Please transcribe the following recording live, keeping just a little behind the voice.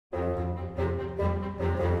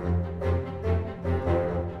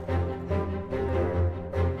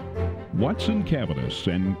Watson Caviness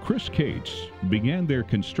and Chris Cates began their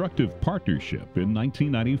constructive partnership in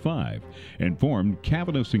 1995 and formed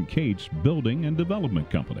Caviness Cates Building and Development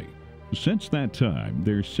Company. Since that time,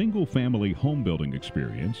 their single-family home building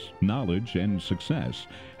experience, knowledge, and success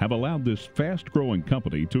have allowed this fast-growing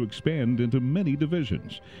company to expand into many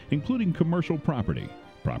divisions, including commercial property,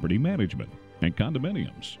 property management, and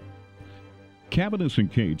condominiums. Caviness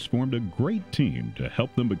Cates formed a great team to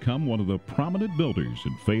help them become one of the prominent builders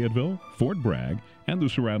in Fayetteville, Fort Bragg, and the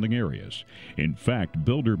surrounding areas. In fact,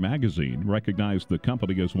 Builder magazine recognized the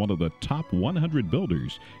company as one of the top 100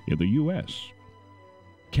 builders in the U.S.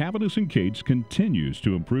 Caviness Cates continues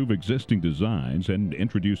to improve existing designs and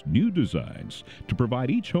introduce new designs to provide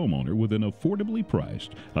each homeowner with an affordably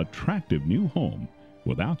priced, attractive new home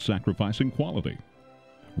without sacrificing quality.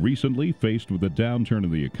 Recently faced with a downturn in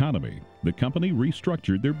the economy, the company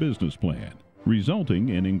restructured their business plan, resulting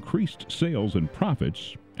in increased sales and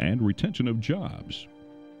profits and retention of jobs.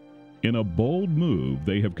 In a bold move,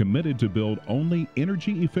 they have committed to build only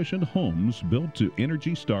energy-efficient homes built to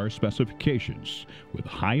Energy Star specifications, with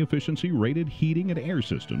high-efficiency rated heating and air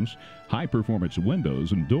systems, high-performance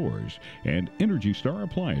windows and doors, and Energy Star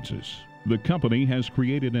appliances. The company has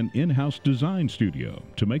created an in-house design studio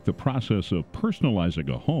to make the process of personalizing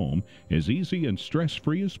a home as easy and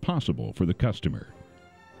stress-free as possible for the customer.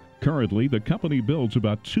 Currently, the company builds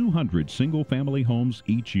about 200 single-family homes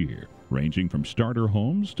each year, ranging from starter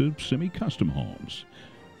homes to semi-custom homes.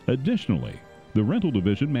 Additionally, the rental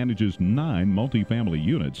division manages 9 multifamily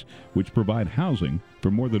units, which provide housing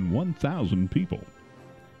for more than 1,000 people.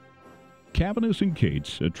 Caviness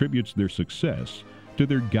Cates attributes their success to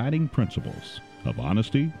their guiding principles of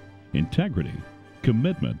honesty, integrity,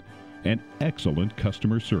 commitment, and excellent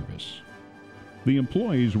customer service. The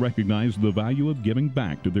employees recognize the value of giving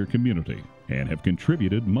back to their community and have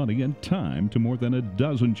contributed money and time to more than a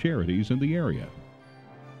dozen charities in the area.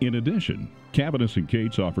 In addition, Caviness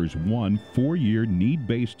Cates offers one 4-year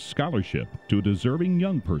need-based scholarship to a deserving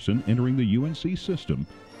young person entering the UNC system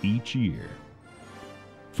each year.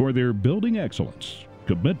 For their building excellence,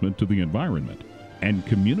 commitment to the environment, and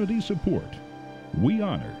community support, we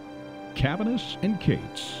honor Caviness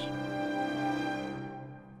Cates.